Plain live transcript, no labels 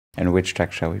And which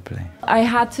track shall we play? I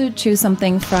had to choose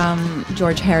something from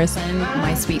George Harrison,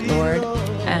 My Sweet Lord,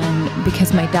 and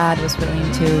because my dad was really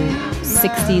into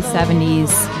 60s,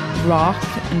 70s rock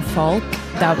and folk,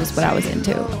 that was what I was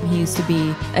into. He used to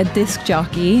be a disc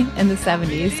jockey in the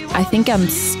 70s. I think I'm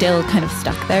still kind of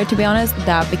stuck there, to be honest.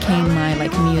 That became my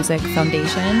music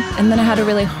foundation. And then I had a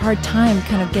really hard time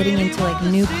kind of getting into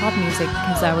new pop music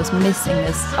because I was missing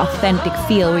this authentic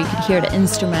feel where you could hear the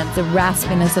instruments, the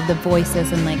raspiness of the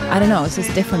voices, and I don't know, it's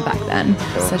just different back then.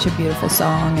 It's such a beautiful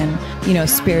song, and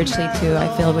spiritually too, I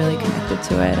feel really connected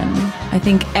to it, and I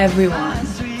think everyone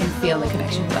can feel the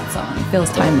connection to that song. It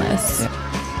feels timeless. Yeah.